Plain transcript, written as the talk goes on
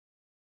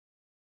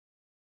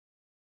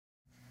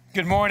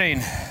Good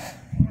morning.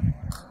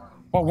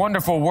 What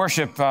wonderful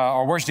worship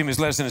our worship team has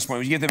led us in this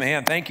morning. Would you give them a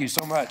hand? Thank you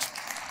so much.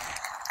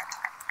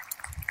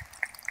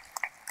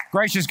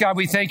 Gracious God,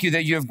 we thank you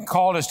that you have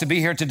called us to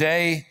be here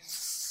today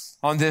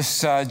on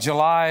this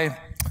July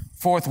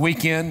 4th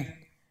weekend.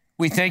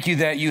 We thank you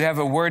that you have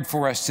a word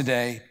for us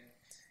today.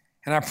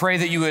 And I pray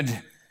that you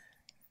would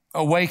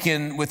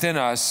awaken within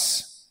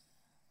us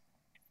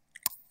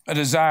a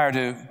desire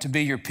to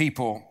be your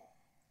people,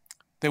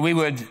 that we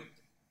would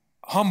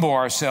humble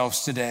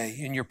ourselves today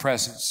in your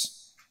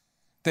presence,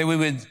 that we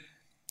would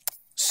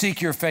seek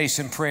your face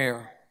in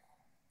prayer,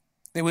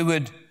 that we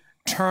would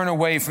turn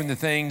away from the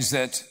things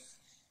that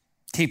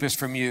keep us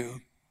from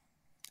you.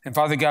 And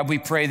Father God, we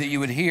pray that you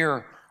would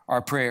hear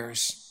our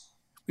prayers.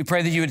 We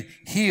pray that you would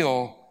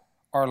heal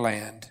our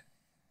land.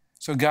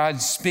 So God,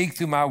 speak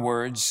through my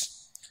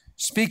words.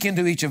 Speak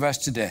into each of us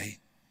today.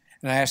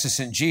 And I ask this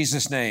in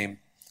Jesus' name.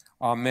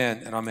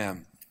 Amen and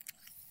amen.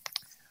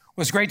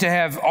 Well, it's great to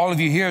have all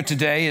of you here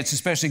today. It's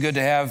especially good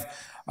to have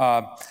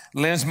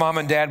Lynn's mom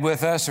and dad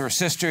with us, her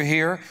sister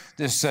here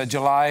this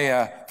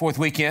July 4th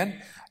weekend.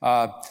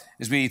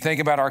 As we think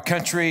about our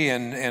country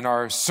and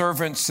our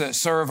servants that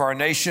serve our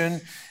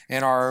nation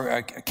and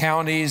our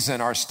counties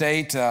and our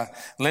state,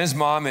 Lynn's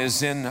mom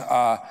is in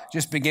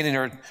just beginning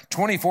her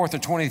 24th or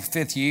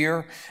 25th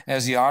year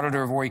as the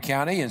auditor of Horry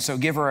County. And so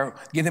give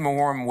them a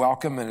warm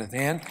welcome and a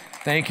hand.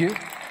 Thank you.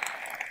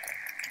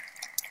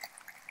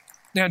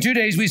 Now, in 2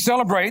 days, we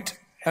celebrate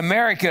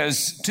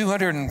America's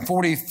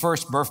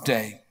 241st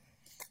birthday.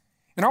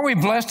 And are we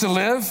blessed to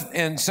live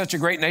in such a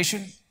great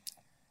nation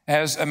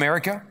as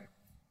America?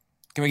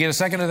 Can we get a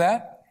second of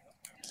that?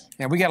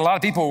 Yeah, we got a lot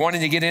of people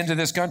wanting to get into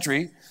this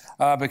country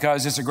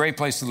because it's a great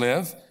place to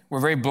live. We're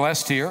very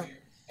blessed here.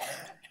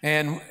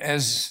 And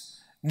as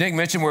Nick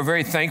mentioned, we're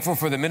very thankful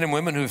for the men and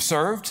women who have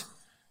served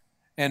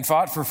and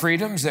fought for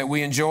freedoms that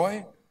we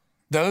enjoy,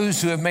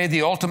 those who have made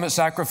the ultimate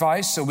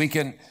sacrifice so we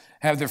can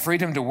have the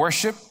freedom to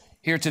worship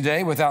here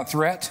today without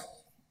threat.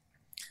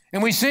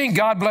 And we sing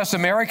God Bless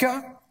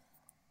America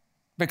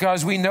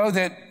because we know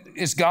that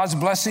it's God's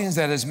blessings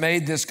that has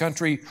made this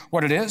country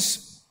what it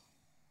is.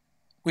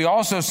 We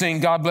also sing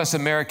God Bless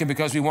America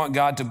because we want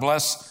God to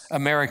bless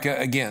America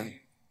again.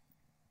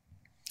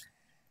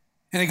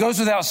 And it goes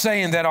without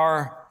saying that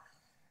our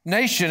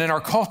nation and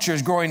our culture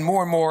is growing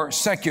more and more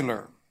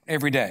secular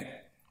every day.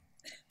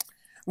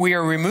 We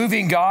are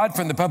removing God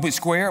from the public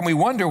square, and we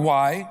wonder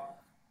why.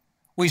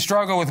 We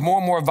struggle with more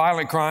and more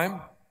violent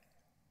crime,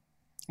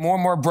 more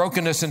and more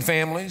brokenness in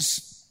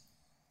families,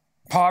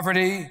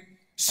 poverty,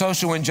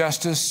 social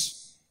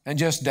injustice, and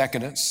just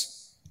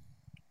decadence.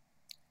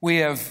 We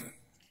have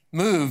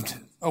moved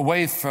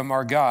away from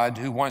our God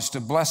who wants to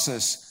bless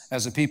us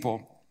as a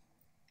people.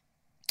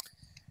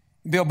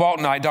 Bill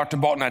Baltonite, Dr.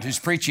 Baltonite, who's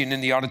preaching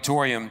in the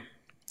auditorium,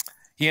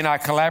 he and I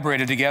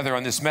collaborated together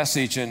on this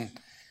message, and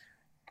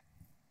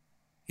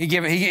he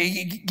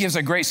gives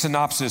a great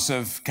synopsis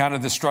of kind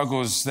of the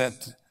struggles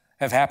that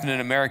have happened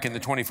in America in the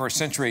 21st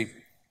century.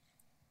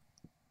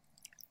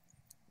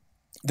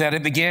 That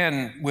it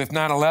began with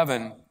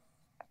 9/11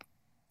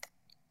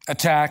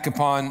 attack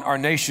upon our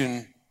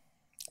nation,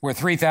 where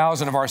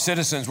 3,000 of our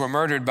citizens were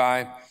murdered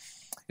by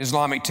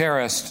Islamic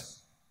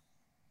terrorists.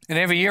 And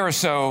every year or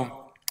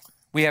so,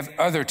 we have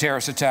other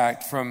terrorist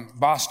attacks from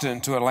Boston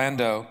to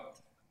Orlando.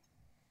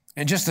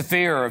 And just the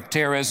fear of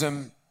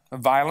terrorism,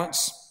 of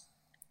violence,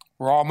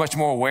 we're all much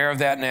more aware of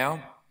that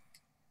now.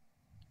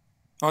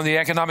 On the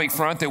economic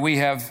front, that we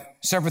have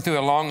suffered through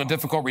a long and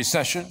difficult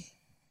recession,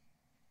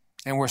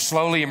 and we're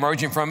slowly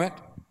emerging from it.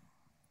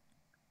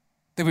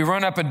 That we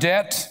run up a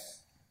debt,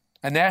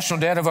 a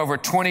national debt of over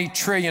 $20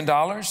 trillion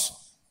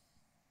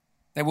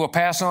that we'll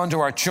pass on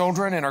to our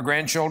children and our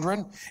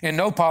grandchildren. And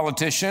no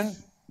politician,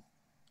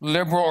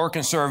 liberal or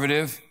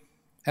conservative,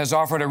 has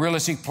offered a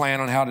realistic plan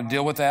on how to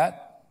deal with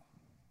that.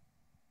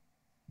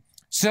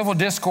 Civil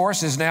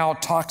discourse is now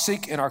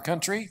toxic in our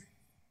country.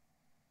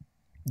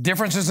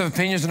 Differences of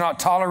opinions are not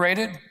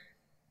tolerated,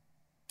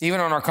 even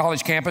on our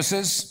college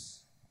campuses.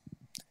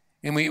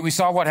 And we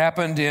saw what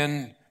happened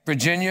in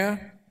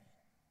Virginia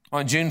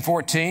on June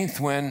 14th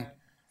when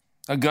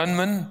a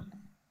gunman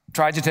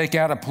tried to take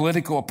out a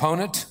political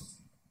opponent.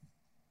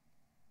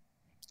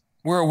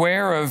 We're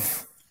aware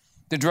of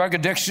the drug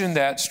addiction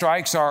that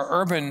strikes our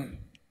urban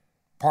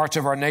parts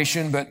of our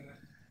nation, but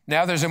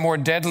now there's a more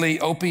deadly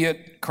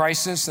opiate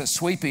crisis that's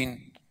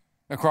sweeping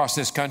across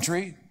this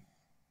country,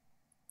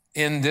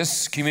 in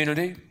this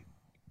community.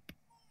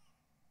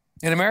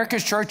 In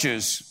America's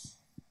churches,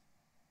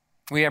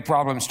 we have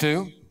problems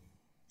too.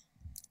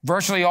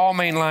 Virtually all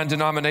mainline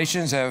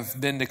denominations have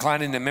been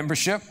declining in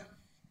membership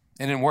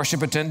and in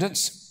worship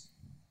attendance.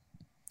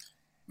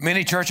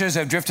 Many churches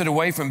have drifted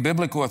away from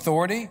biblical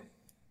authority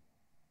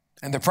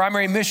and the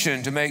primary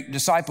mission to make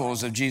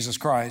disciples of Jesus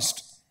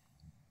Christ.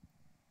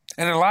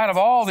 And in light of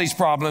all these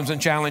problems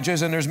and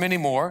challenges, and there's many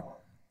more,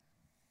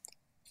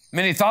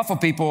 many thoughtful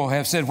people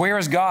have said, where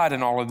is God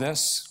in all of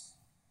this?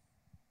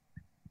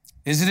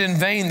 Is it in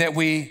vain that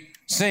we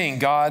sing,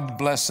 God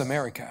Bless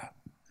America?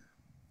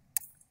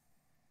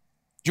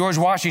 George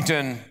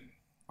Washington,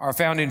 our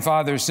founding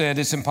fathers said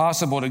it's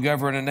impossible to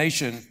govern a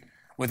nation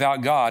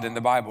without God in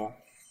the Bible.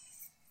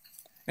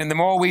 And the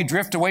more we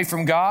drift away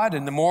from God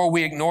and the more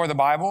we ignore the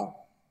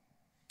Bible,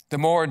 the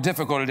more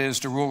difficult it is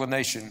to rule a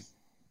nation.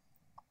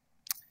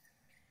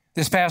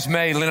 This past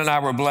May, Lynn and I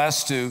were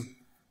blessed to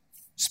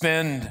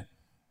spend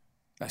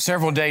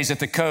several days at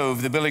the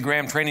Cove, the Billy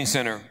Graham Training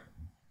Center,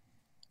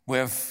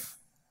 with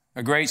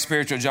a great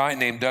spiritual giant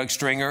named Doug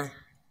Stringer.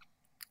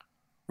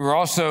 We were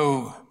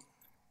also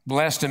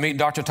blessed to meet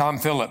Dr. Tom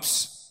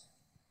Phillips.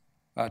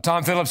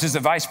 Tom Phillips is the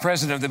vice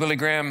president of the Billy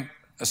Graham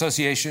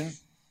Association,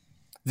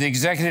 the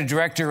executive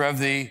director of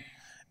the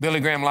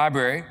Billy Graham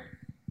Library,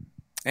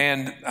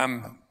 and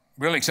I'm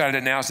really excited to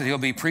announce that he'll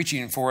be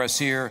preaching for us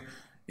here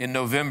in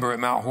November at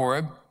Mount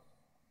Horeb.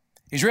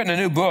 He's written a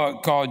new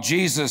book called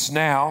Jesus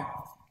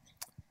Now.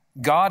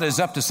 God is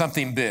up to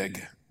something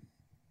big.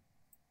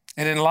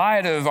 And in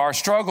light of our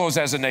struggles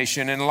as a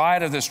nation, in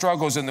light of the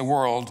struggles in the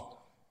world,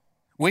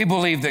 we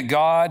believe that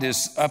God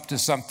is up to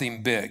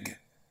something big.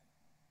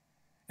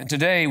 And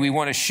today we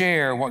want to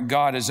share what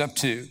God is up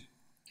to.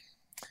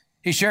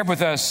 He shared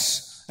with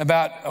us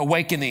about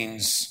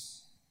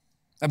awakenings,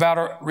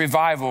 about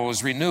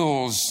revivals,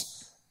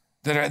 renewals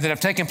that have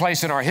taken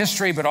place in our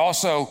history, but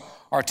also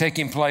are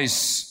taking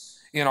place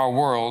in our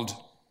world.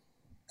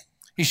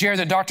 He shared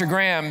that Dr.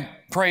 Graham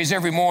prays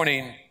every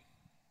morning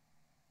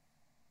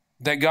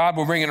that God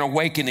will bring an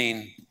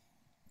awakening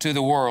to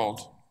the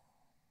world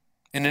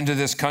and into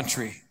this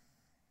country,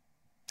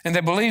 and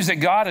that believes that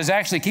God is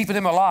actually keeping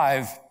him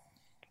alive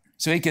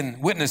so he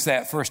can witness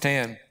that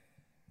firsthand.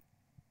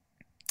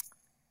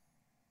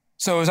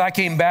 So as I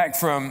came back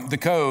from the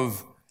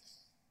Cove,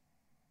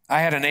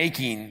 I had an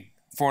aching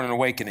for an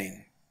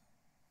awakening,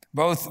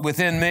 both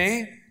within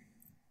me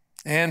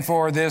and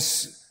for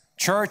this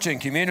church and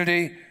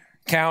community,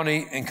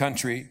 county and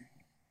country.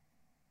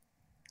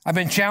 I've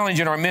been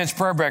challenging our men's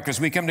prayer breakfast.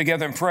 We come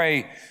together and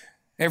pray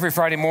every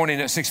Friday morning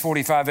at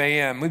 6:45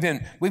 a.m.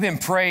 We've been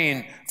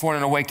praying for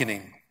an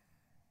awakening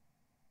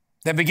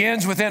that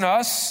begins within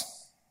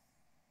us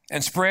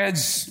and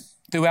spreads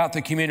throughout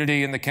the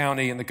community and the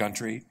county and the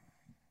country.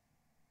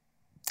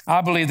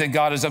 I believe that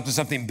God is up to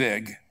something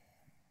big.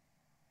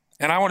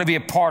 And I want to be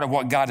a part of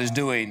what God is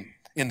doing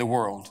in the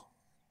world.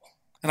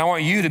 And I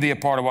want you to be a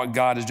part of what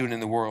God is doing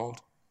in the world.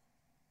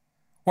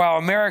 While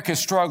America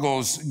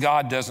struggles,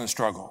 God doesn't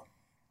struggle.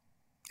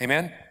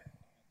 Amen?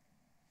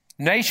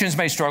 Nations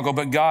may struggle,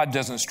 but God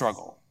doesn't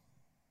struggle.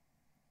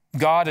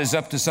 God is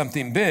up to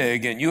something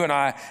big, and you and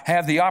I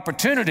have the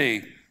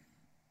opportunity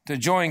to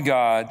join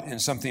God in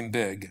something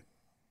big.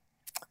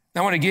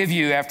 I want to give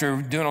you,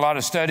 after doing a lot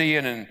of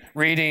studying and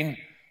reading,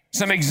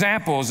 some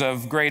examples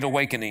of great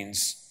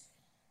awakenings.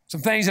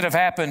 Some things that have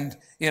happened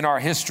in our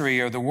history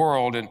or the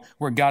world and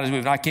where God is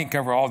moving. I can't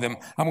cover all of them.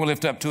 I'm going to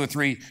lift up 2 or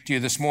 3 to you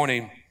this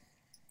morning.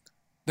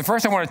 The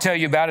first I want to tell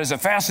you about is a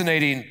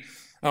fascinating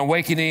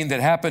awakening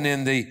that happened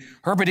in the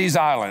Hebrides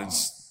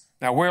Islands.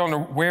 Now,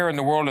 where in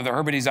the world are the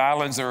Hebrides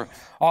Islands? They're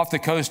off the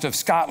coast of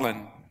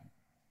Scotland.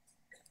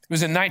 It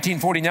was in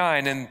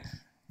 1949, and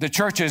the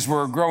churches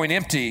were growing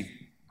empty.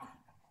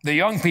 The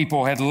young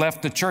people had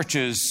left the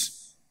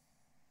churches,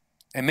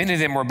 and many of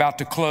them were about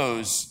to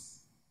close.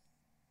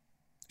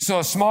 So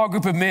a small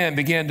group of men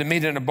began to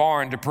meet in a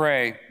barn to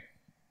pray.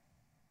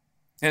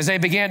 As they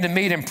began to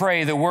meet and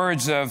pray, the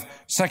words of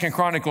 2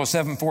 Chronicles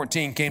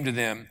 7:14 came to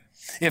them.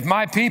 If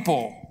my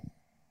people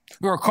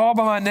who are called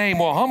by my name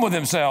will humble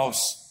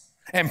themselves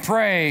and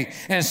pray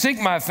and seek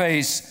my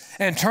face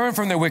and turn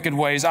from their wicked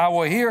ways, I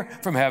will hear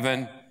from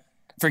heaven,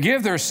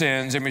 forgive their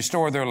sins, and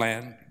restore their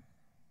land.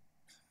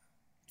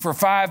 For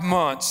 5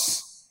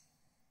 months,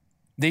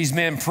 these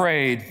men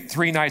prayed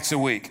 3 nights a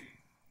week,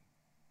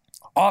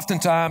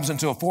 oftentimes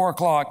until 4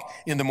 o'clock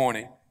in the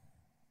morning,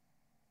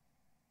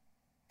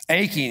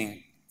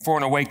 aching for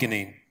an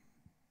awakening.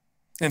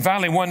 And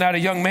finally, one night, a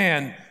young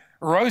man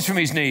arose from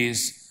his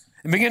knees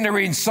and began to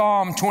read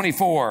Psalm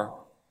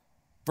 24,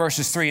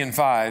 verses 3 and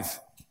 5.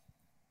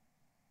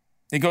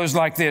 It goes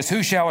like this: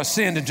 who shall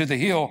ascend into the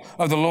hill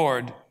of the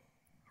Lord?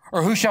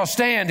 Or who shall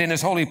stand in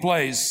his holy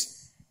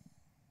place?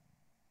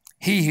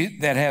 He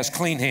that has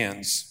clean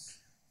hands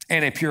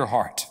and a pure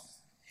heart,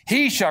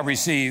 he shall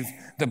receive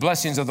the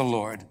blessings of the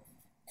Lord.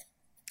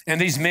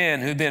 And these men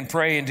who've been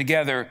praying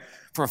together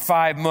for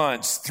 5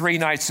 months, 3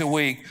 nights a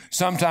week,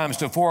 sometimes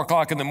till 4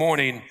 o'clock in the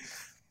morning,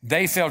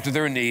 they fell to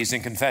their knees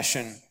in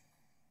confession.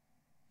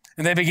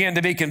 And they began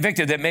to be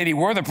convicted that maybe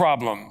we're the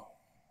problem.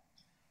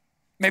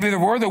 Maybe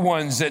we're the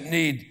ones that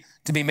need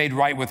to be made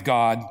right with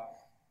God.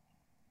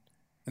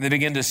 And they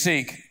begin to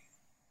seek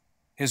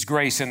his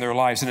grace in their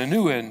lives in a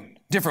new and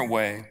different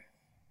way.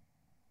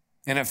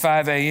 And at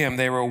 5 a.m.,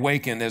 they were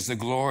awakened as the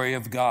glory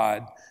of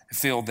God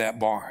filled that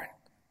barn.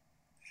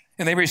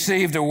 And they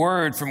received a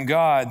word from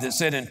God that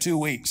said, in 2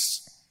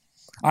 weeks,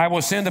 I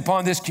will send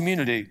upon this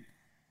community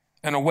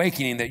an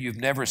awakening that you've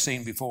never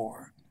seen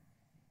before.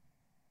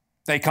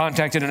 They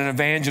contacted an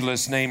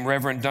evangelist named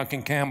Reverend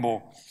Duncan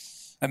Campbell,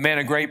 a man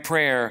of great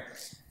prayer.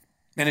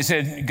 And he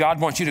said, God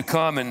wants you to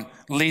come and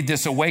lead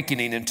this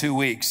awakening in 2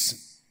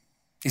 weeks.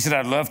 He said,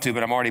 I'd love to,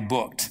 but I'm already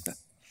booked.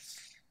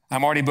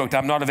 I'm already booked.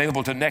 I'm not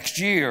available till next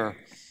year.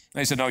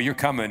 They said, no, you're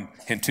coming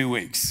in 2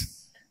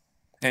 weeks.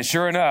 And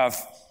sure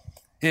enough,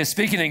 his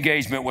speaking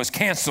engagement was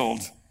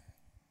canceled.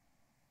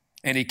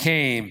 And he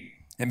came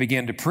and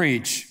began to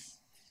preach.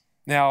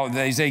 Now,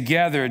 as they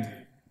gathered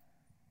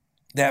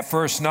that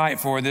first night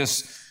for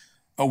this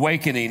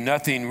awakening,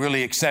 nothing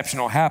really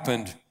exceptional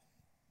happened.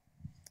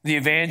 The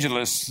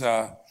evangelist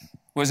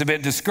was a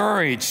bit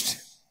discouraged.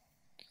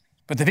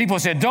 But the people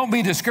said, don't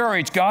be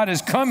discouraged. God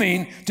is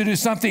coming to do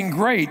something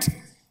great.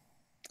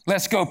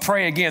 Let's go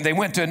pray again. They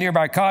went to a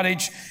nearby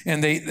cottage,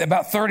 and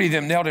about 30 of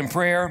them knelt in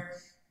prayer.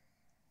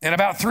 And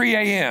about 3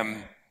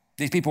 a.m.,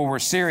 these people were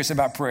serious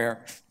about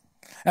prayer.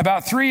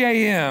 About 3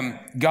 a.m.,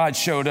 God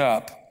showed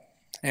up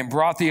and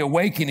brought the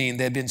awakening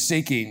they'd been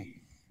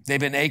seeking, they'd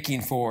been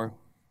aching for.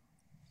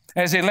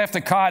 As they left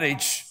the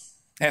cottage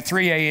at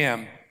 3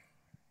 a.m.,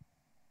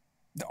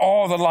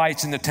 all the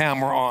lights in the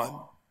town were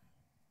on.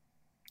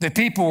 The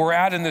people were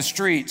out in the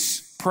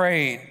streets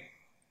praying.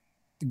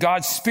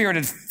 God's Spirit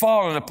had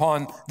fallen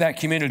upon that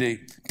community.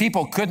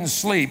 People couldn't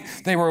sleep.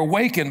 They were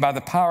awakened by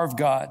the power of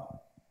God.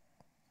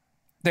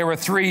 There were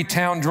 3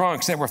 town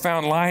drunks that were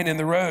found lying in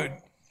the road,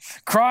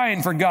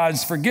 crying for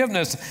God's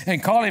forgiveness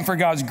and calling for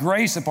God's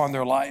grace upon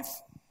their life.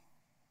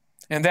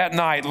 And that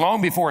night,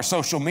 long before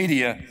social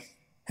media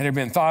had ever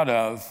been thought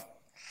of,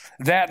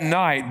 that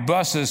night,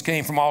 buses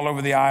came from all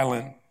over the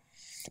island.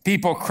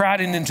 People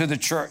crowding into the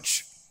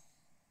church,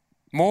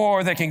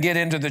 more than can get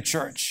into the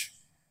church.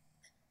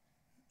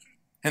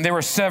 And there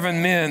were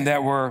 7 men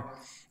that were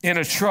in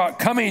a truck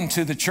coming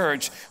to the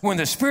church when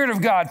the Spirit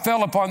of God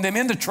fell upon them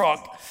in the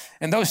truck.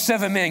 And those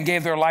 7 men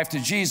gave their life to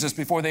Jesus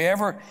before they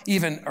ever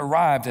even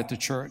arrived at the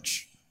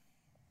church.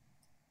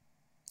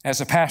 As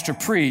the pastor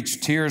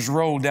preached, tears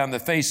rolled down the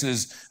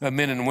faces of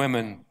men and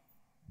women.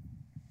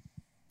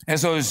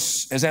 As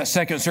that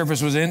second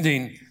service was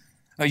ending,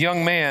 a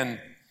young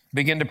man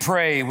began to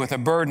pray with a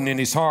burden in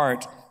his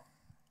heart.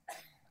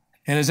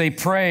 And as he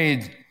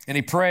prayed,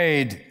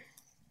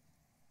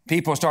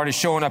 people started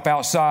showing up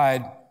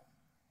outside.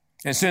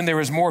 And soon there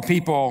was more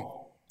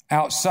people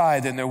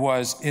outside than there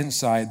was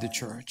inside the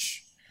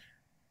church.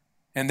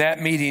 And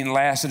that meeting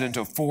lasted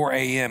until 4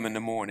 a.m. in the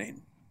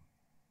morning.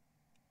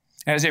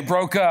 As it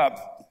broke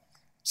up,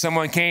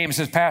 someone came and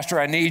says, Pastor,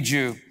 I need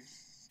you.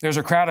 There's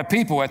a crowd of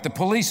people at the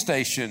police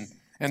station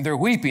and they're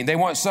weeping. They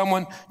want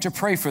someone to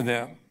pray for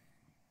them.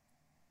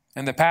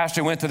 And the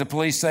pastor went to the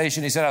police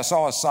station. He said, I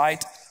saw a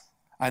sight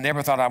I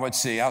never thought I would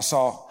see. I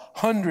saw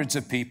hundreds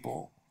of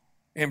people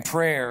in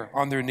prayer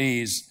on their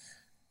knees,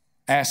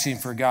 asking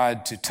for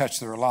God to touch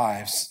their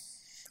lives.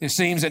 It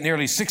seems that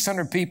nearly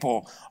 600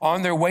 people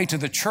on their way to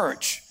the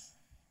church,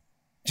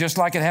 just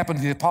like it happened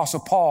to the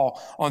Apostle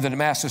Paul on the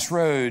Damascus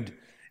Road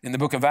in the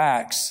book of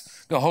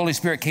Acts, the Holy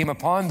Spirit came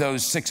upon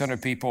those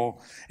 600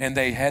 people, and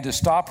they had to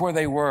stop where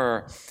they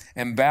were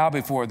and bow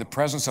before the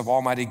presence of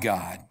Almighty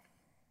God,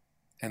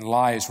 and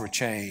lives were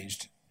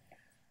changed.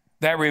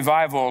 That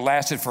revival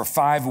lasted for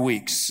 5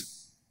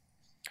 weeks.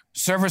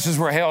 Services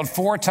were held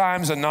 4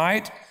 times a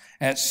night,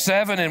 at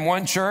 7 in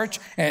one church,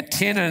 at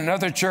 10 in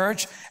another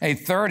church, a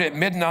third at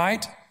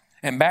midnight,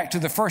 and back to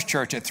the first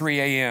church at 3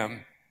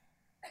 a.m.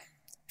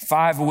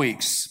 5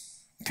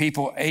 weeks,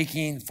 people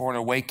aching for an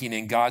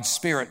awakening. God's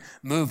Spirit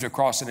moved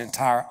across an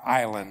entire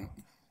island.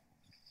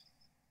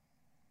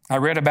 I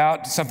read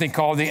about something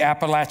called the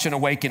Appalachian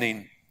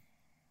Awakening.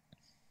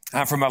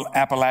 I'm from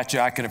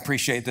Appalachia. I can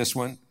appreciate this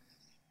one.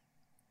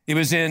 It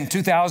was in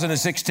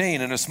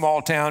 2016 in a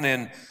small town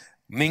in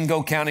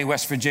Mingo County,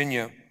 West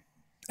Virginia.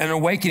 An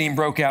awakening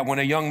broke out when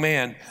a young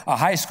man, a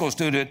high school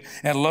student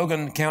at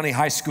Logan County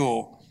High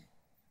School,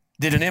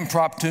 did an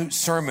impromptu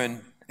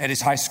sermon at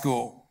his high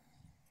school.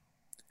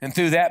 And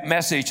through that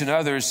message and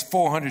others,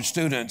 400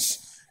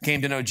 students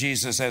came to know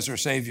Jesus as their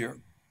Savior.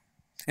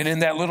 And in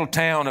that little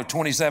town of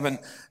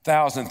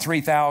 27,000,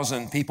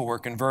 3,000 people were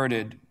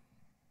converted.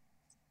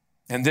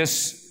 And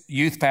this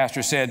youth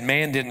pastor said,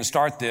 man didn't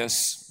start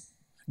this.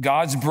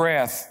 God's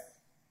breath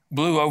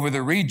blew over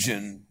the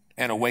region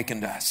and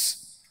awakened us.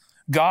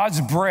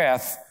 God's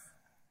breath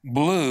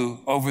blew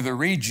over the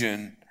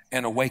region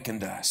and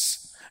awakened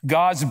us.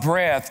 God's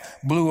breath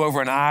blew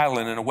over an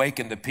island and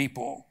awakened the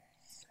people.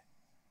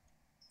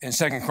 In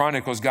 2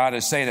 Chronicles, God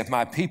is saying, if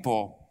my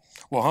people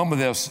will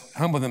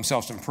humble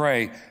themselves and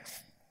pray,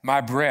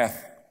 my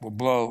breath will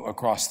blow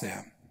across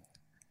them.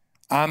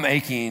 I'm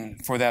aching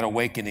for that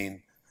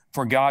awakening,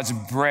 for God's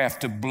breath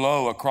to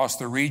blow across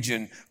the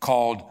region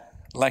called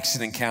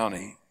Lexington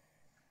County,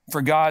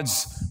 for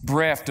God's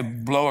breath to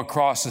blow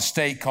across a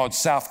state called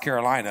South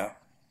Carolina,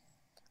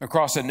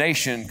 across a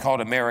nation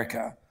called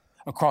America,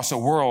 across a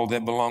world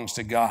that belongs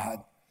to God,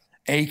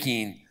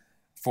 aching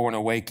for an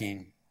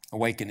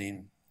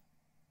awakening.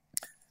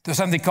 There's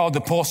something called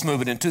the Pulse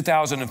Movement. In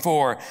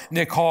 2004,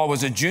 Nick Hall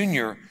was a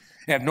junior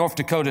at North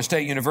Dakota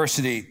State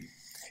University.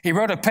 He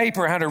wrote a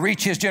paper on how to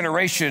reach his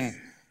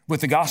generation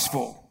with the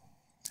gospel.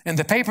 And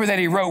the paper that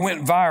he wrote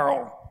went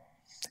viral.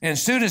 And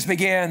students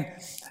began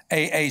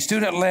a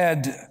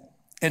student-led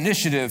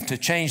initiative to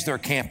change their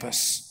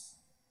campus.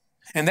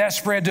 And that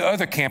spread to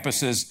other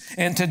campuses.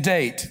 And to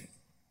date,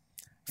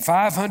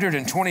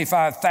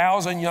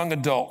 525,000 young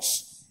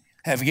adults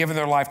have given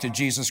their life to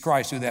Jesus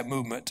Christ through that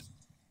movement.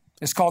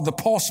 It's called the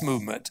Pulse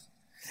Movement.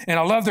 And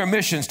I love their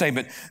mission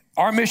statement.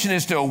 Our mission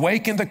is to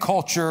awaken the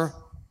culture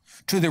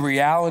to the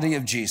reality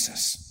of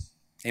Jesus.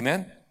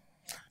 Amen?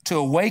 To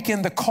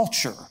awaken the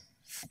culture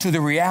to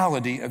the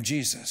reality of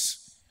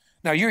Jesus.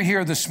 Now, you're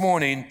here this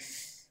morning.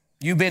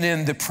 You've been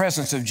in the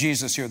presence of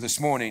Jesus here this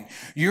morning.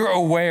 You're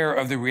aware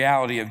of the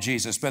reality of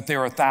Jesus, but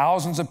there are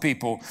thousands of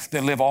people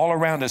that live all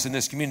around us in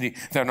this community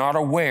that are not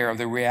aware of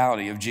the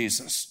reality of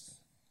Jesus.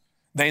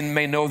 They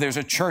may know there's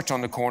a church on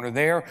the corner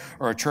there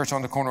or a church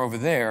on the corner over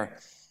there,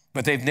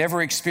 but they've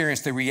never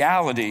experienced the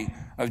reality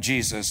of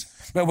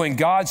Jesus. But when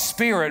God's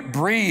Spirit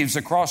breathes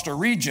across a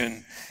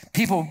region,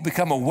 people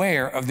become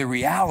aware of the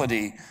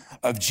reality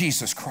of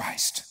Jesus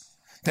Christ,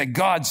 that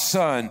God's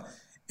Son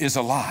is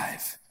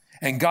alive.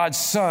 And God's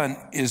Son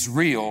is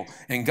real,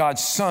 and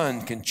God's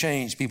Son can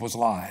change people's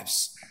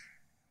lives.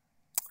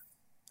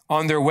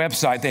 On their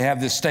website, they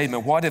have this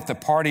statement: what if the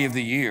party of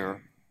the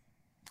year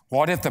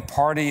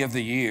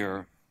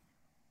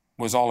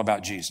was all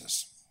about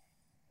Jesus?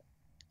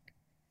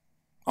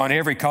 On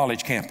every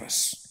college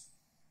campus.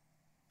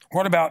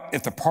 What about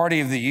if the party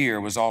of the year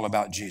was all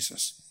about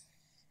Jesus?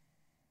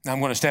 Now, I'm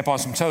going to step on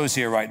some toes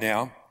here right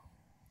now,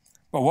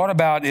 but what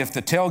about if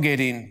the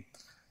tailgating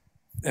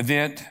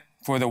event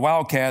for the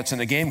Wildcats and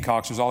the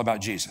Gamecocks was all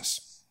about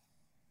Jesus?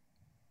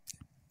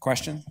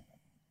 Question?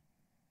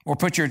 Or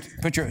put your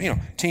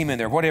team in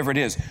there, whatever it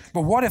is.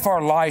 But what if our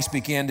lives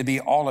began to be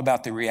all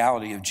about the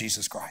reality of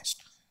Jesus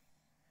Christ?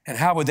 And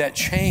how would that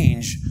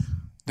change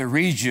the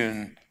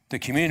region, the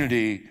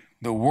community,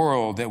 the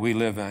world that we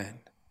live in?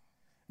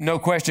 No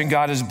question,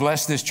 God has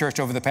blessed this church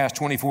over the past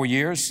 24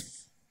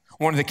 years.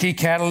 One of the key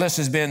catalysts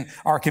has been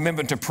our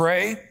commitment to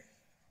pray.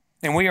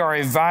 And we are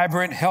a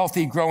vibrant,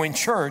 healthy, growing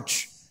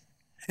church.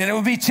 And it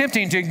would be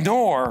tempting to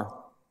ignore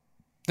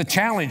the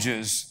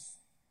challenges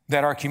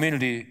that our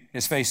community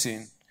is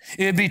facing.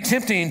 It would be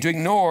tempting to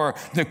ignore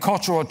the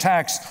cultural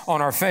attacks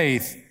on our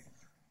faith.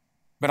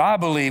 But I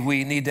believe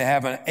we need to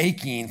have an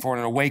aching for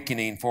an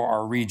awakening for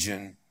our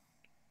region,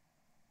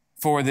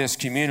 for this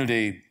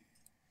community.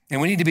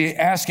 And we need to be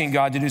asking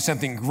God to do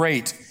something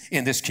great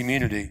in this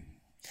community.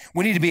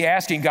 We need to be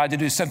asking God to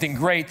do something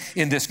great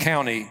in this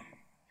county.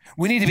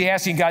 We need to be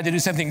asking God to do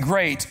something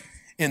great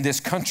in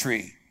this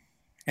country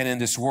and in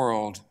this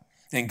world.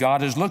 And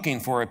God is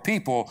looking for a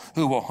people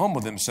who will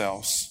humble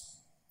themselves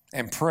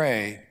and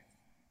pray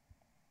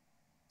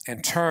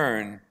and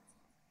turn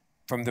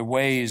from the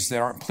ways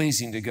that aren't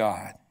pleasing to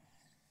God.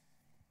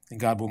 And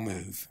God will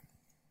move.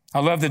 I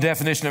love the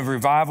definition of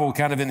revival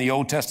kind of in the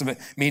Old Testament,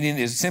 meaning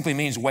it simply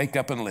means wake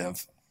up and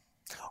live.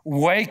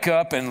 Wake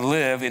up and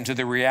live into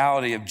the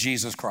reality of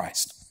Jesus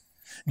Christ.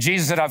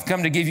 Jesus said, I've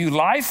come to give you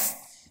life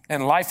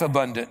and life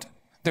abundant.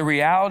 The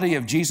reality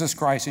of Jesus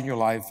Christ in your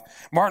life.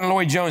 Martin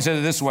Lloyd-Jones said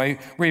it this way: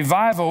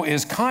 revival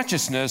is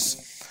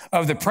consciousness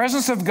of the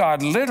presence of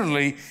God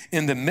literally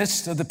in the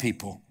midst of the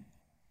people.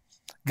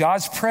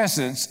 God's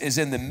presence is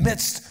in the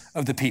midst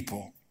of the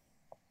people.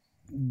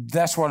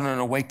 That's what an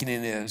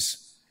awakening is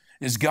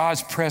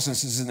God's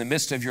presence is in the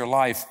midst of your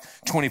life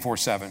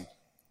 24/7.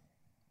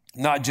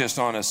 Not just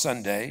on a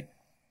Sunday,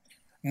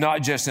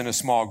 not just in a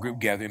small group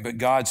gathering, but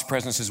God's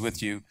presence is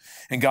with you,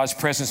 and God's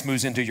presence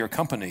moves into your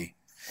company.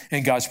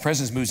 And God's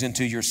presence moves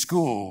into your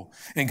school,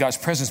 and God's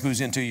presence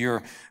moves into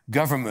your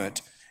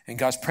government, and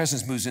God's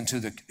presence moves into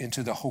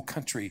the whole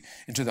country,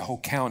 into the whole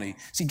county.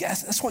 See,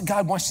 guys, that's what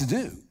God wants to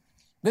do.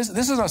 This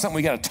is not something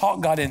we got to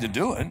talk God into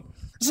doing.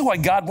 This is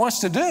what God wants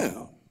to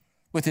do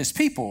with his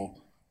people,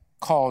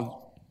 called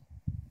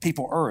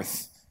people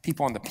earth,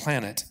 people on the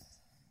planet.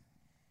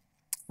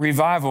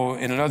 Revival,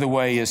 in another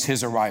way, is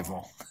his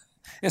arrival.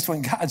 It's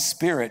when God's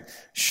Spirit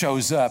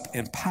shows up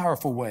in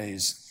powerful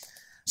ways.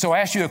 So I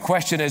ask you a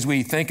question as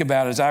we think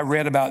about it, as I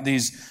read about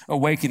these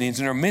awakenings,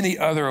 and there are many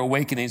other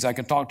awakenings I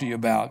can talk to you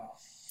about.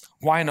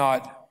 Why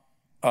not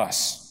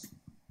us?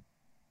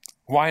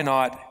 Why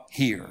not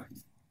here?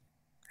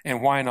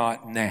 And why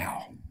not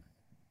now?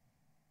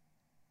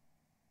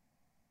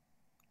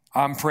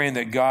 I'm praying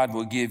that God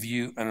will give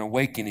you an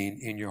awakening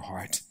in your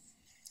heart.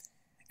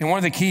 And one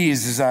of the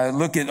keys, as I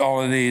look at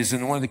all of these,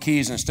 and one of the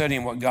keys in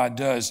studying what God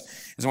does,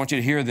 is I want you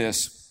to hear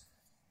this.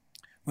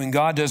 When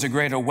God does a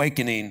great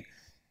awakening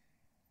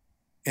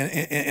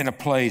in a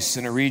place,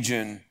 in a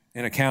region,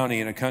 in a county,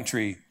 in a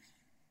country,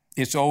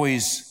 it's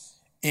always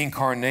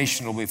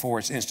incarnational before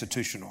it's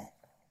institutional.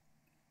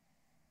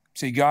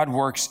 See, God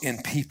works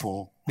in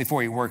people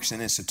before he works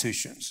in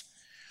institutions.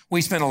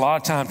 We spend a lot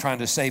of time trying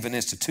to save an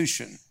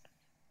institution,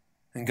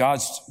 and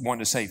God's wanting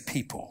to save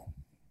people.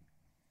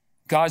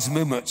 God's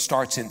movement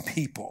starts in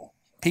people,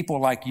 people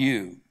like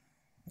you,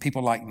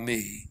 people like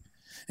me.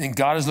 And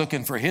God is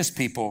looking for his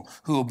people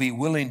who will be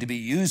willing to be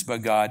used by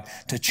God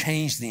to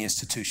change the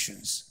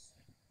institutions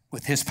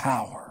with his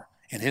power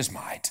and his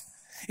might.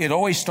 It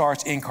always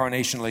starts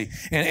incarnationally,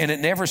 and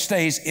it never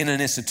stays in an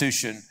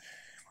institution.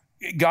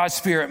 God's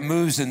Spirit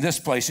moves in this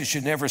place. It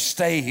should never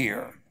stay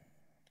here.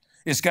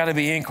 It's got to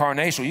be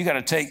incarnational. You got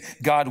to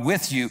take God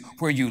with you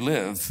where you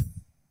live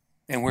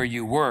and where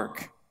you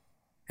work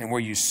and where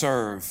you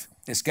serve.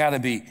 It's got to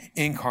be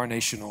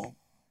incarnational.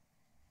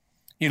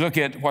 You look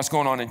at what's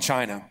going on in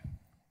China.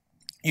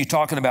 You're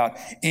talking about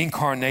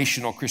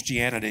incarnational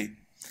Christianity.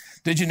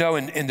 Did you know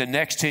in the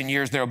next 10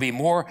 years, there will be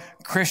more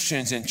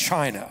Christians in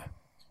China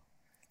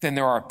than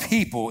there are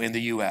people in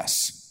the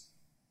U.S.?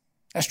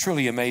 That's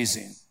truly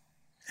amazing.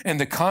 And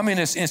the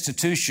communist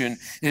institution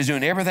is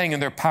doing everything in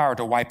their power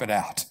to wipe it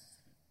out.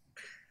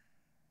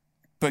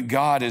 But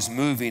God is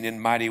moving in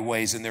mighty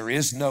ways, and there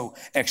is no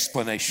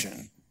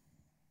explanation.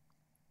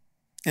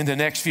 In the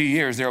next few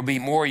years, there will be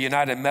more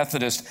United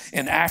Methodists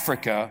in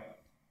Africa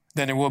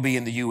than there will be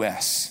in the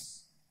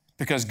U.S.,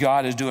 because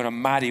God is doing a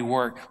mighty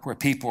work where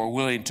people are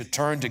willing to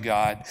turn to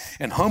God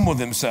and humble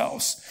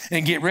themselves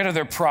and get rid of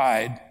their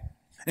pride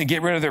and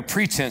get rid of their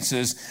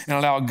pretenses and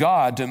allow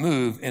God to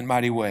move in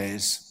mighty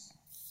ways.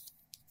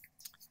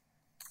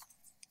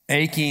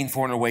 Aching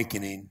for an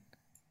awakening.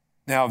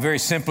 Now, very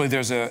simply,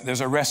 there's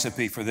a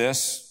recipe for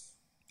this.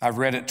 I've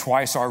read it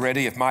twice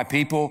already. If my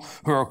people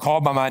who are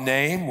called by my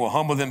name will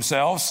humble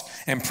themselves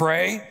and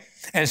pray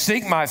and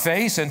seek my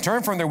face and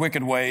turn from their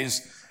wicked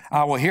ways,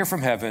 I will hear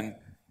from heaven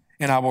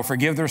and I will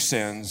forgive their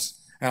sins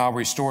and I'll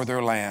restore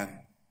their land.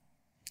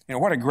 You know,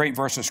 what a great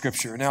verse of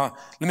scripture. Now,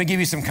 let me give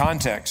you some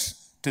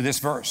context to this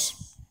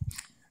verse.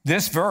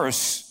 This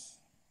verse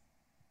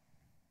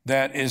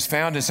that is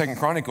found in 2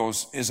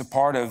 Chronicles is a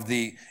part of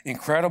the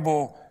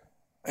incredible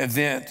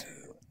event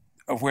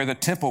of where the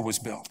temple was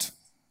built.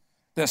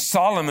 That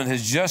Solomon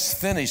has just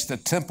finished the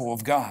temple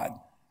of God.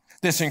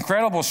 This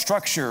incredible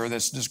structure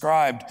that's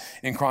described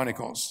in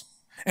Chronicles.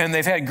 And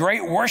they've had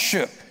great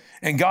worship,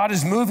 and God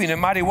is moving in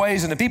mighty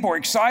ways, and the people are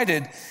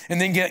excited. And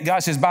then God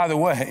says, by the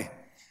way,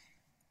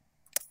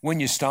 when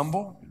you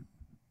stumble,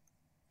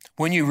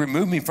 when you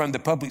remove me from the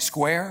public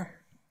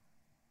square,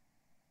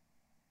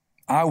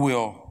 I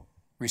will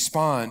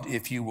respond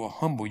if you will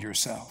humble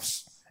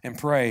yourselves and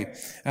pray.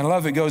 And I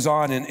love it goes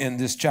on in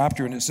this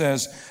chapter, and it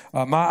says,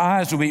 my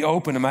eyes will be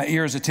open and my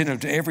ears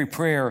attentive to every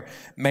prayer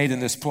made in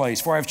this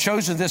place. For I have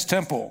chosen this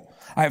temple.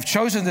 I have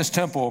chosen this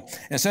temple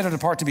and set it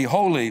apart to be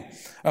holy,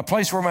 a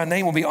place where my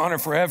name will be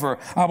honored forever.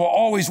 I will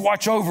always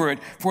watch over it,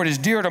 for it is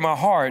dear to my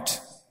heart.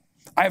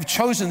 I have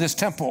chosen this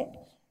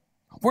temple.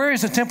 Where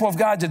is the temple of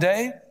God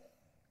today?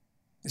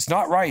 It's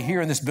not right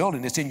here in this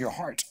building. It's in your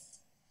heart.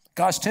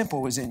 God's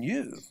temple is in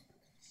you.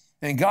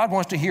 And God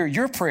wants to hear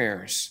your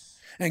prayers.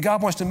 And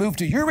God wants to move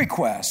to your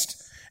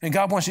request. And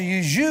God wants to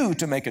use you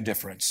to make a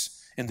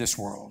difference in this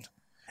world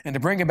and to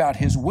bring about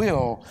his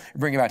will, and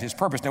bring about his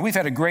purpose. Now, we've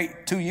had a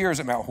great 2 years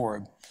at Mount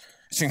Horeb.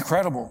 It's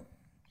incredible.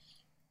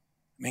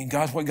 I mean,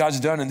 what God's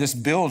done in this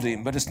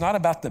building, but it's not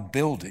about the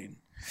building.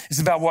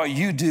 It's about what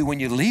you do when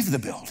you leave the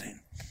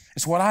building.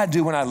 It's what I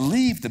do when I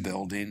leave the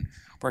building,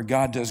 where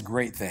God does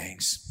great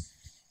things.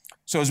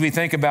 So as we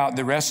think about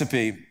the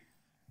recipe,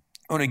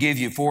 I want to give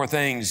you 4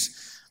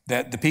 things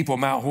that the people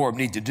of Mount Horeb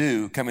need to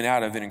do coming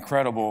out of an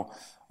incredible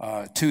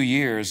 2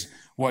 years.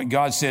 What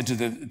God said to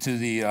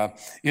the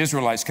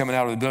Israelites coming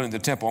out of the building of the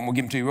temple. I'm going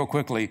to give them to you real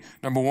quickly.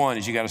 Number 1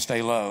 is you got to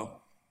stay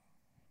low.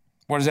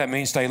 What does that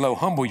mean, stay low?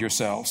 Humble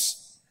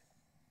yourselves.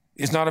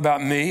 It's not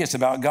about me, it's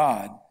about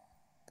God.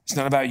 It's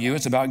not about you,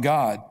 it's about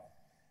God.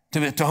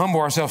 To humble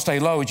ourselves, stay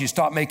low, is you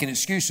stop making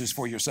excuses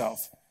for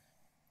yourself.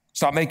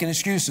 Stop making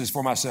excuses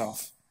for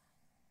myself.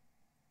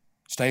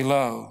 Stay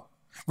low.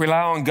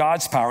 Rely on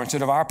God's power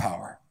instead of our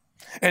power.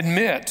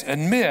 Admit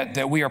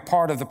that we are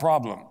part of the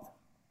problem.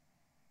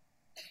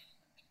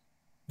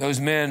 Those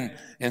men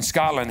in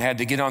Scotland had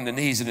to get on their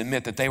knees and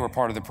admit that they were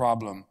part of the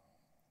problem.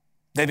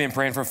 They've been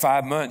praying for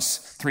 5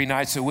 months, 3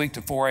 nights a week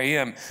to 4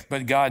 a.m.,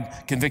 but God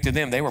convicted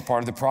them. They were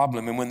part of the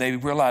problem. And when they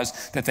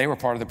realized that they were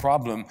part of the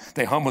problem,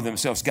 they humbled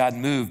themselves. God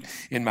moved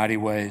in mighty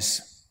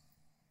ways.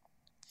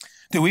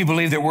 Do we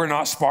believe that we're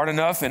not smart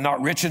enough and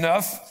not rich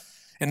enough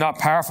and not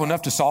powerful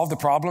enough to solve the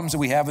problems that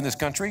we have in this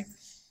country?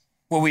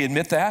 Will we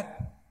admit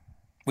that?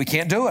 We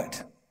can't do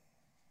it.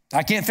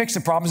 I can't fix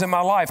the problems in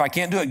my life. I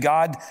can't do it.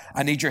 God,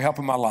 I need your help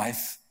in my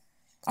life.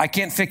 I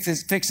can't fix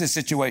this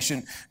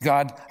situation.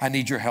 God, I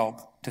need your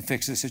help to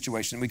fix this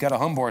situation. We got to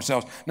humble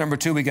ourselves. Number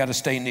 2, we got to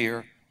stay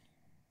near.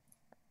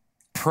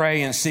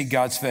 Pray and seek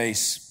God's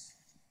face.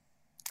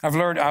 I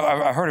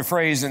heard a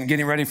phrase in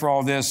getting ready for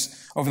all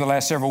this over the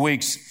last several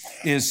weeks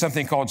is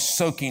something called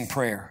soaking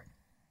prayer.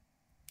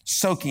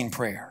 Soaking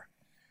prayer,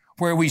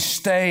 where we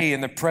stay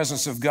in the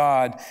presence of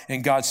God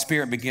and God's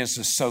Spirit begins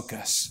to soak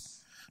us.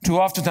 Too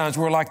oftentimes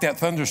we're like that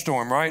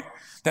thunderstorm, right?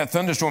 That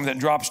thunderstorm that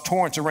drops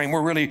torrents of rain.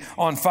 We're really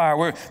on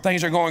fire.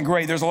 Things are going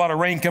great. There's a lot of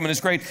rain coming.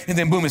 It's great. And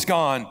then boom, it's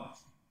gone.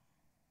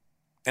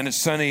 And it's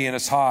sunny and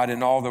it's hot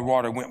and all the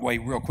water went away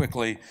real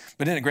quickly.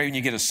 But isn't it great when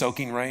you get a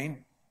soaking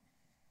rain?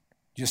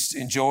 Just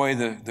enjoy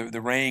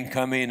the rain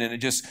coming and it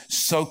just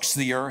soaks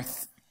the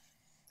earth.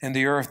 And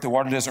the earth, the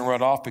water doesn't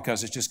run off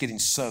because it's just getting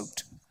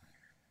soaked.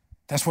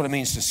 That's what it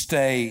means to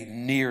stay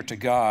near to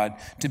God,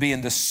 to be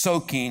in the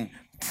soaking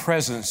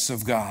presence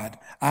of God.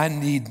 I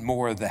need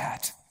more of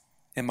that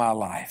in my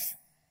life.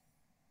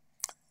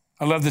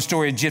 I love the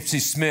story of Gypsy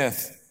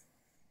Smith.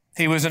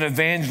 He was an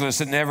evangelist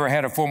that never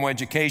had a formal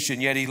education,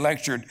 yet he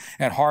lectured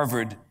at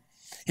Harvard.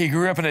 He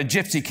grew up in a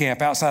gypsy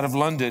camp outside of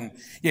London,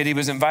 yet he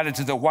was invited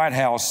to the White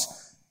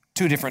House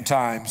 2 different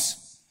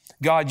times.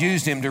 God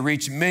used him to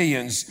reach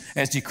millions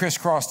as he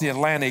crisscrossed the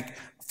Atlantic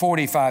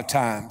 45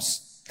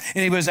 times.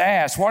 And he was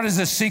asked, what is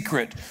the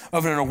secret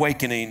of an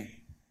awakening?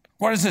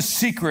 What is the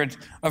secret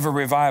of a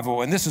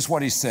revival? And this is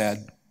what he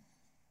said.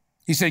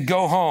 He said,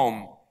 go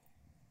home.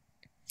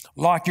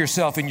 Lock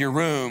yourself in your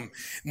room,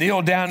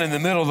 kneel down in the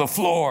middle of the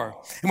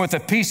floor, and with a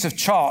piece of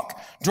chalk,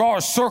 draw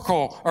a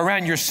circle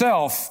around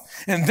yourself,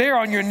 and there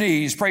on your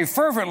knees, pray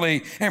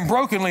fervently and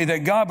brokenly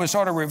that God would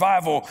start a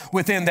revival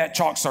within that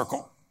chalk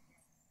circle.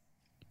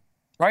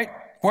 Right?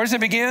 Where does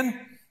it begin?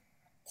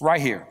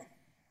 Right here.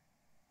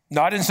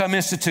 Not in some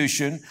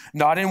institution,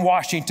 not in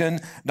Washington,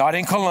 not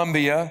in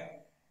Columbia,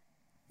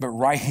 but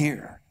right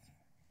here,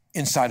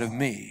 inside of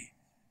me,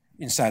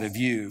 inside of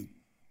you.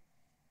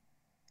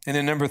 And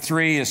then number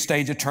 3 is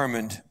stay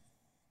determined.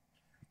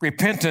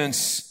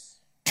 Repentance,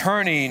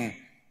 turning,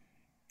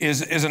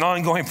 is an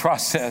ongoing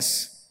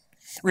process.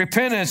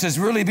 Repentance is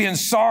really being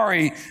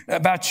sorry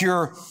about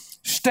your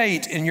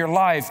state in your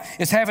life.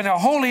 It's having a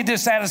holy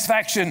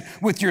dissatisfaction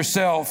with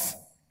yourself.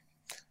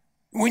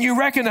 When you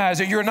recognize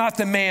that you're not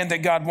the man that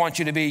God wants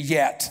you to be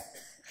yet.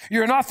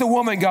 You're not the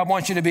woman God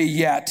wants you to be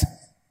yet.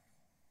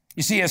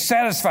 You see, a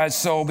satisfied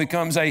soul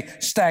becomes a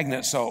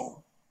stagnant soul.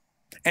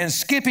 And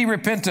skippy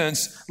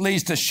repentance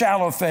leads to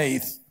shallow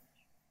faith.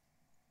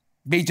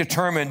 Be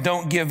determined.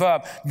 Don't give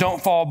up.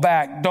 Don't fall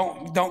back.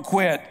 Don't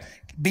quit.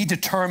 Be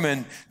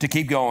determined to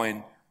keep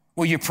going.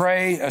 Will you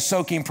pray a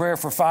soaking prayer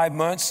for 5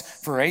 months,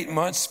 for 8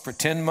 months, for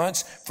 10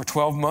 months, for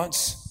 12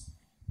 months,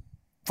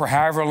 for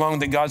however long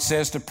that God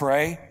says to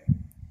pray?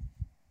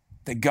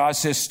 That God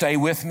says, stay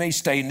with me,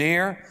 stay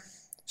near,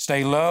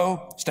 stay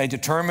low, stay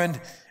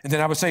determined. And then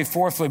I would say,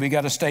 fourthly, we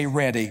got to stay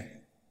ready.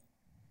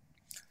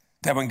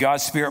 That when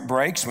God's Spirit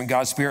breaks, when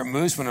God's Spirit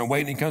moves, when an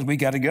awakening comes, we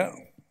got to go.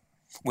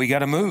 We got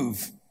to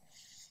move.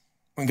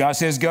 When God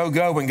says go,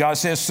 go. When God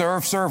says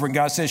serve, serve. When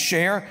God says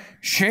share,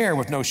 share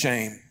with no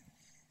shame.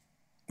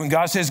 When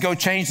God says go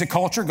change the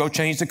culture, go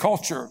change the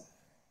culture.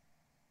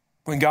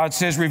 When God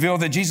says reveal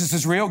that Jesus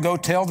is real, go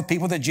tell the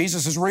people that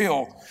Jesus is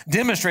real.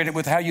 Demonstrate it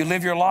with how you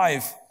live your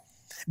life.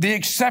 Be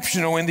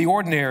exceptional in the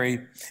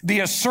ordinary. Be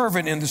a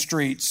servant in the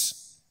streets.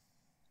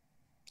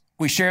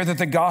 We share that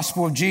the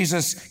gospel of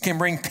Jesus can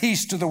bring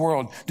peace to the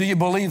world. Do you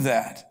believe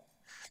that?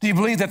 Do you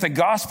believe that the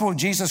gospel of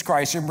Jesus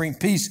Christ can bring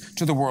peace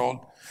to the world?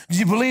 Do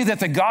you believe that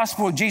the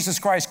gospel of Jesus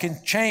Christ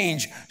can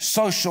change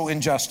social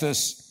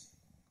injustice?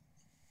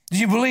 Do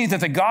you believe that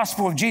the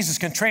gospel of Jesus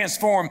can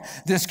transform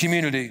this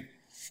community?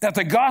 That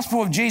the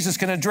gospel of Jesus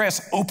can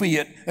address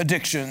opiate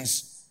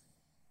addictions?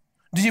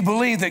 Do you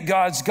believe that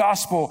God's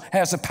gospel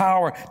has the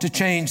power to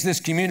change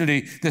this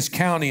community, this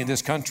county, and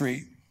this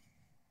country?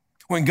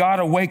 When God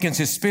awakens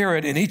His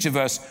Spirit in each of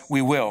us,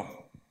 we will.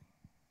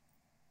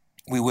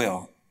 We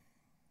will.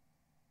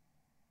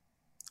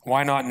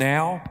 Why not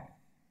now?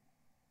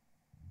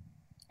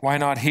 Why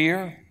not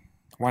here?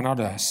 Why not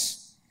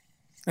us?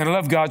 And I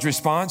love God's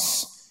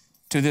response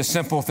to this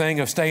simple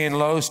thing of staying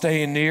low,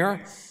 staying near,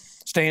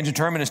 staying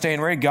determined, and staying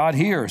ready. God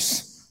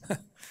hears.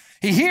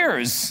 He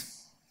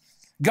hears.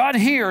 God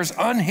hears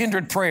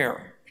unhindered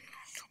prayer.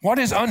 What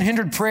is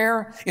unhindered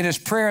prayer? It is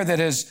prayer that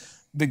has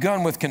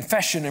begun with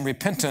confession and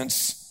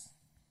repentance.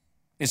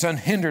 It's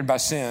unhindered by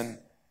sin.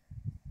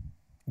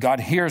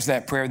 God hears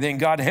that prayer. Then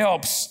God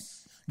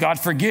helps. God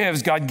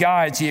forgives. God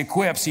guides. He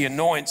equips. He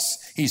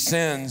anoints. He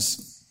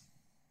sends.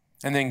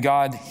 And then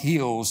God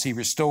heals. He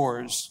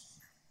restores.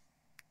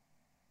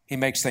 He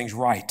makes things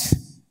right.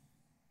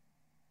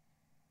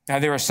 Now,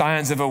 there are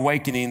signs of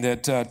awakening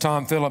that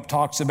Tom Phillip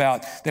talks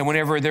about, that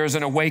whenever there's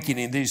an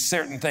awakening, these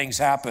certain things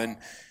happen.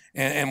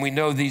 And we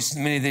know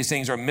many of these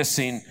things are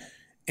missing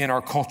in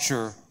our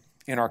culture,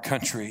 in our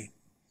country.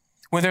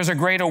 When there's a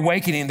great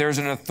awakening, there's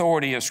an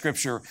authority of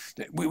Scripture.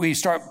 We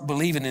start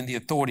believing in the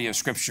authority of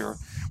Scripture.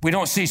 We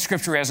don't see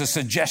Scripture as a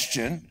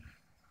suggestion.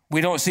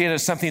 We don't see it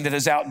as something that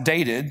is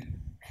outdated.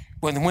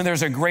 When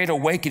there's a great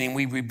awakening,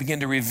 we begin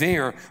to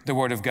revere the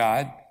Word of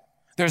God.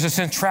 There's a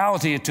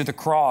centrality to the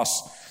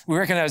cross. We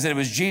recognize that it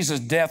was Jesus'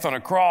 death on a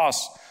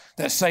cross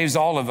that saves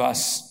all of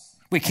us.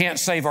 We can't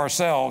save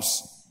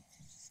ourselves.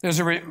 There's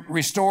a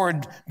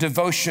restored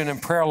devotion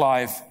and prayer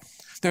life.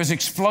 There's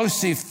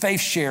explosive faith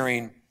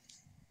sharing,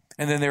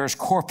 and then there's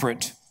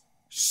corporate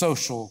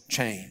social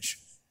change.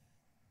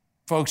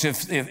 Folks,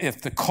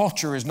 if the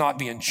culture is not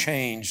being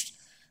changed,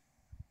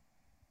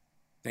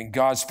 then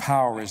God's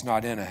power is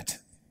not in it.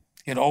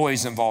 It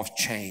always involves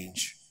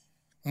change,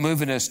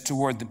 moving us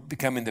toward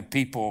becoming the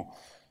people,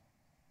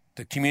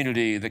 the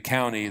community, the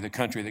county, the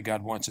country that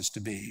God wants us to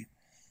be.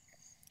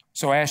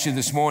 So I ask you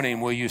this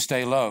morning, will you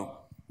stay low?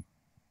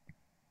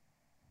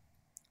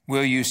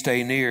 Will you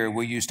stay near?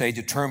 Will you stay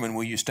determined?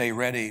 Will you stay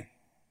ready?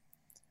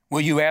 Will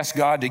you ask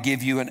God to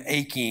give you an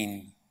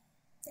aching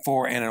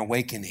for an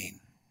awakening?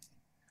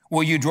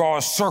 Will you draw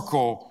a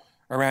circle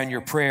around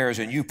your prayers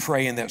and you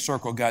pray in that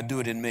circle, God, do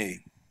it in me.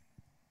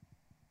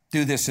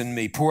 Do this in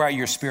me. Pour out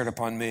your Spirit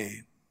upon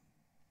me.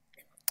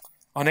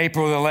 On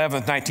April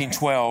 11th,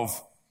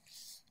 1912,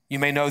 you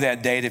may know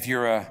that date if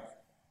you're a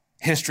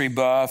history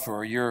buff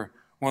or you're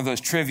one of those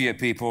trivia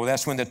people.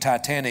 That's when the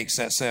Titanic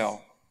set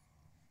sail.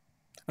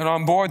 And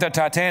on board the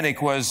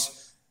Titanic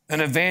was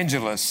an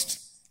evangelist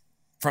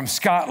from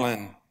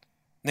Scotland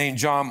named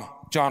John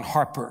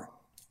Harper.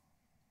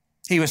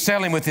 He was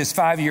sailing with his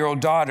 5-year-old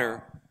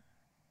daughter.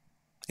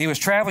 He was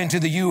traveling to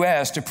the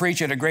U.S. to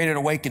preach at a great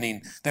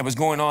awakening that was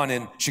going on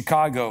in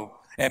Chicago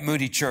at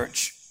Moody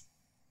Church.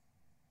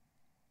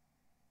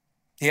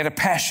 He had a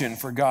passion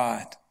for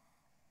God.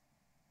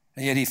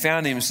 And yet he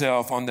found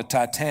himself on the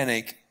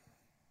Titanic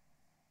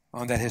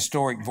on that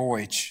historic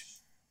voyage.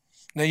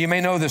 Now, you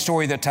may know the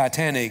story of the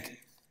Titanic,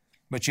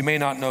 but you may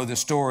not know the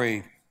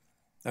story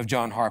of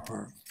John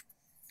Harper.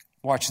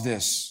 Watch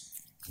this.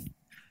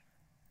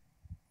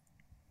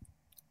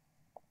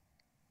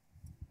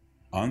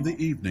 On the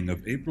evening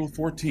of April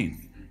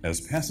 14th,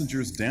 as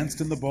passengers danced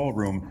in the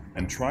ballroom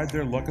and tried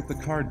their luck at the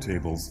card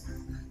tables,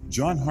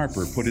 John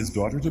Harper put his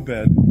daughter to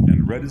bed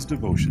and read his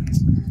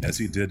devotions, as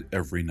he did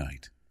every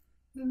night.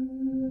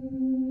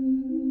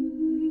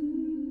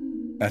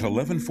 At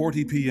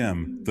 11:40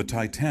 p.m., the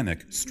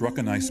Titanic struck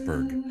an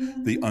iceberg.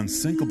 The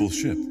unsinkable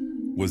ship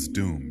was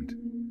doomed.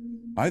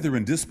 Either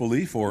in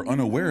disbelief or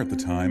unaware at the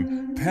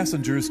time,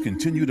 passengers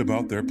continued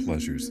about their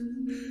pleasures.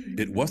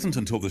 It wasn't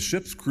until the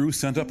ship's crew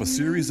sent up a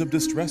series of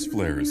distress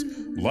flares,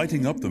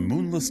 lighting up the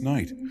moonless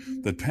night,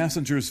 that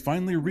passengers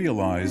finally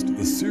realized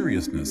the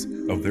seriousness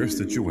of their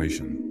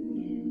situation.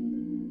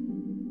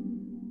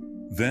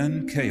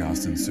 Then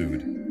chaos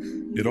ensued.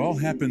 It all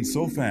happened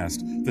so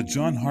fast that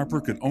John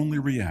Harper could only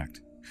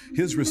react.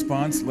 His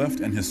response left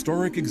an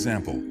historic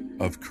example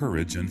of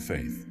courage and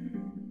faith.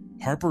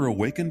 Harper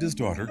awakened his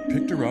daughter,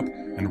 picked her up,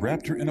 and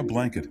wrapped her in a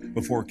blanket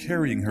before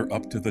carrying her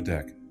up to the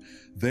deck.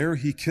 There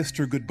he kissed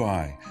her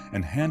goodbye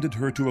and handed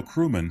her to a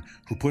crewman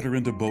who put her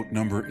into boat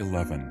number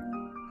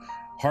 11.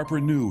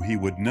 Harper knew he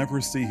would never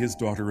see his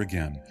daughter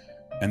again,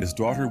 and his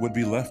daughter would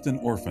be left an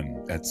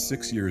orphan at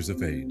 6 years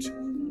of age.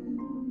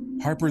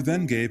 Harper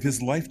then gave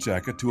his life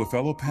jacket to a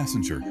fellow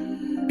passenger,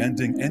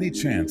 ending any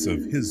chance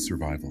of his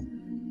survival.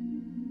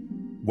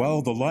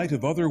 While the light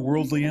of other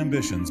worldly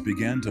ambitions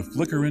began to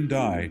flicker and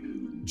die,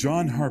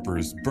 John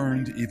Harper's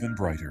burned even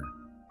brighter.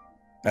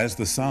 As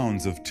the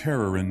sounds of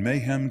terror and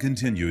mayhem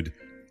continued,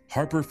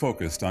 Harper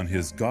focused on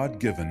his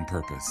God-given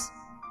purpose.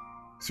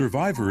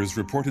 Survivors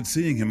reported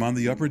seeing him on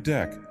the upper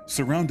deck,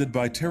 surrounded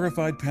by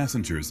terrified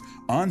passengers,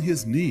 on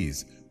his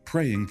knees,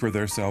 praying for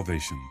their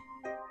salvation.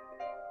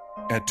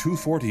 At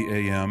 2:40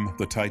 a.m.,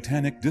 the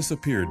Titanic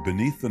disappeared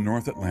beneath the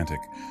North Atlantic,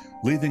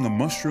 leaving a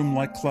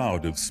mushroom-like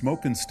cloud of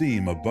smoke and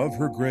steam above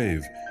her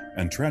grave,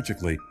 and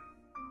tragically,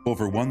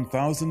 over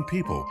 1,000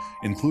 people,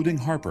 including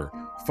Harper,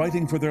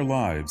 fighting for their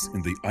lives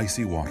in the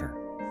icy water.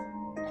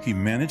 He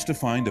managed to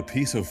find a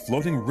piece of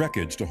floating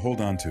wreckage to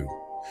hold on to.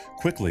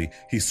 Quickly,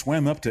 he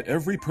swam up to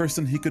every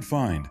person he could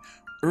find,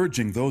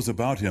 urging those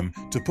about him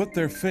to put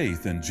their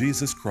faith in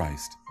Jesus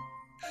Christ.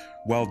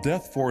 While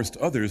death forced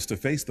others to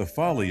face the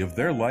folly of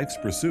their life's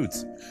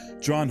pursuits,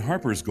 John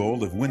Harper's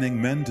goal of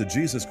winning men to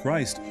Jesus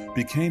Christ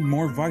became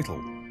more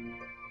vital.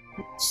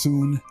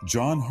 Soon,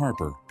 John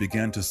Harper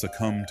began to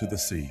succumb to the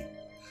sea.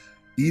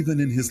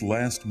 Even in his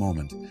last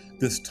moment,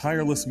 this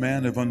tireless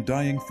man of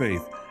undying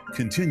faith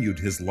continued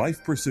his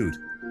life pursuit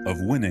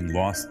of winning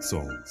lost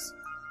souls.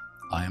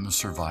 I am a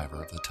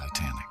survivor of the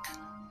Titanic.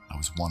 I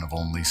was one of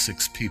only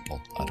 6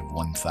 people out of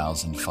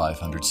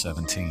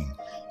 1,517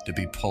 to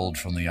be pulled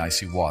from the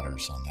icy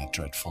waters on that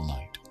dreadful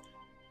night.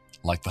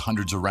 Like the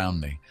hundreds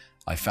around me,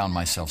 I found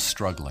myself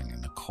struggling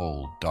in the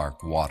cold,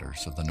 dark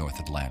waters of the North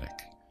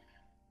Atlantic.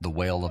 The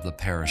wail of the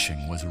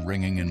perishing was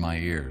ringing in my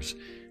ears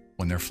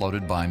when there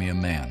floated by me a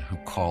man who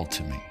called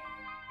to me,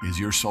 "Is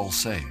your soul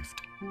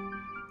saved?"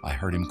 I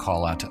heard him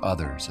call out to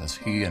others as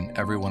he and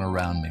everyone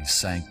around me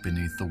sank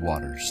beneath the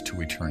waters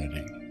to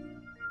eternity.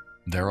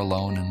 There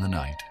alone in the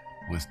night,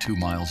 with 2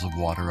 miles of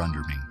water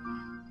under me,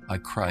 I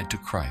cried to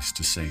Christ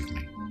to save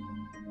me.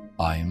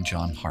 I am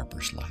John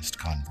Harper's last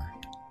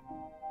convert.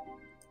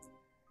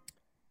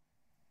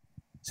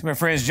 So, my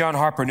friends, John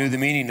Harper knew the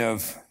meaning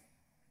of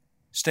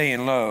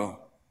staying low,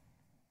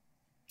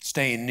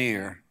 staying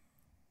near,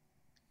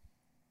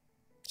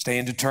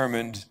 staying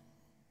determined,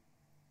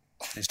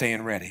 and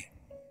staying ready.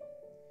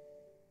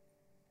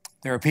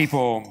 There are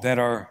people that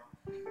are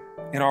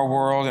in our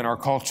world, in our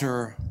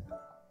culture,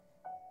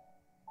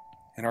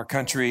 in our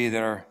country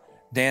that are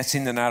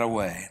dancing the night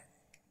away.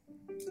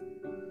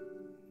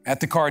 At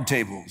the card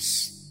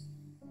tables,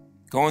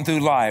 going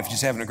through life,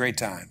 just having a great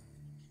time.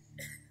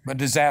 But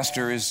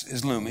disaster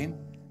is looming.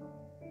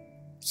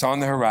 It's on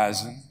the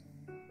horizon.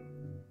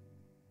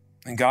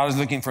 And God is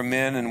looking for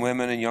men and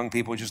women and young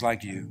people just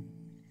like you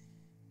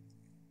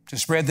to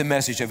spread the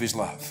message of his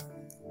love.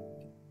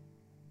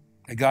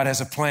 That God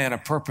has a plan, a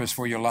purpose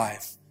for your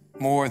life,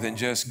 more than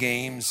just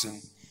games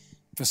and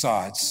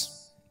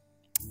facades.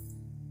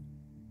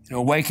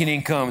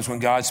 Awakening comes when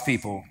God's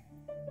people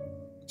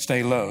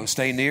stay low,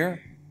 stay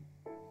near,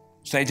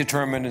 stay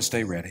determined, and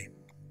stay ready.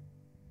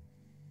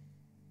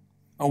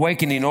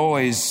 Awakening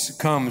always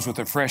comes with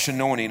a fresh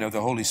anointing of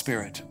the Holy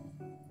Spirit.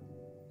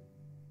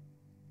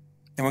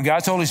 And when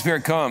God's Holy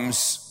Spirit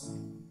comes,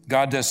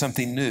 God does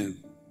something new.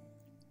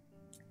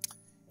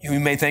 You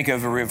may think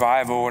of a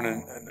revival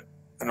and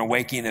an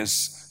awakening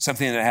as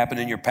something that happened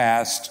in your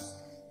past.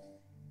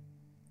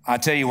 I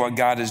tell you what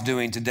God is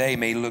doing today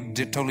may look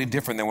totally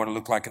different than what it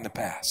looked like in the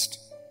past.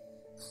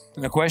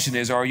 And the question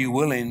is, are you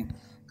willing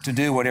to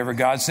do whatever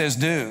God says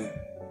do?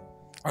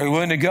 Are you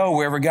willing to go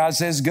wherever God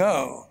says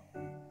go?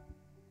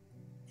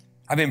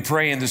 I've been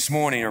praying this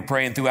morning or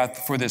praying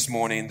for this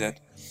morning that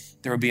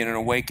there would be an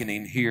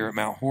awakening here at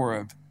Mount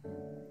Horeb.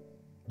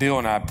 Bill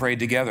and I prayed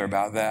together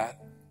about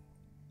that.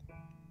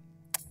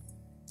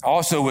 I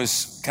also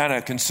was kind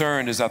of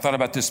concerned as I thought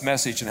about this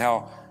message and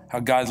how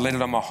God laid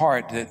it on my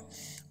heart that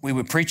we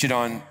would preach it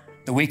on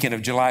the weekend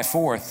of July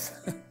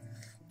 4th,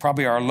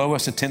 probably our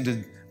lowest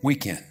attended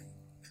weekend.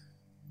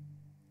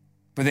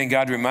 But then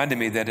God reminded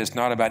me that it's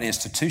not about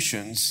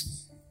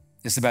institutions,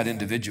 it's about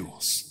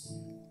individuals.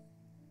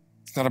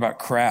 It's not about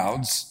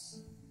crowds,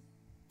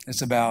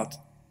 it's about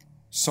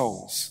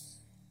souls.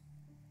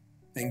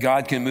 And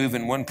God can move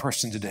in one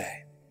person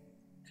today.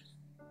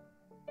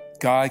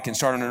 God can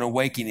start an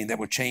awakening that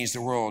will change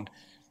the world.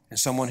 And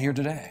someone here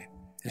today,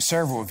 and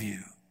several of you,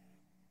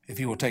 if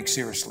you will take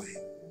seriously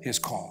his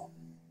call.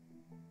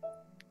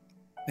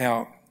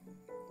 Now,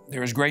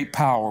 there is great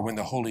power when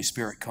the Holy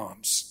Spirit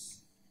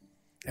comes.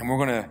 And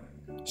we're going to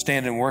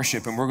stand and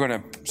worship, and we're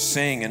going to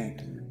sing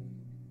and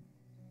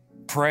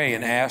pray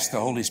and ask the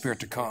Holy Spirit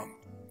to come.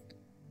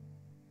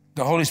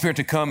 The Holy Spirit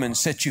to come and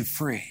set you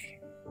free,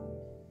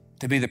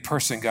 to be the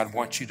person God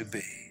wants you to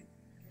be.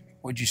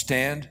 Would you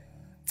stand?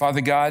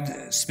 Father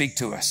God, speak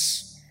to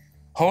us.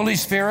 Holy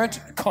Spirit,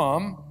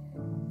 come.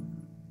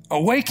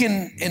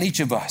 Awaken in each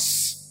of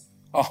us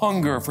a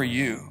hunger for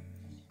you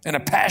and a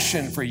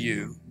passion for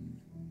you,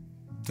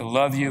 to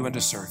love you and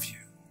to serve you,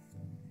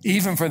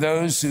 even for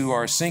those who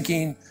are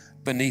sinking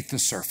beneath the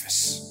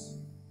surface.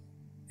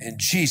 In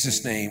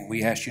Jesus' name,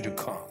 we ask you to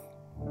come.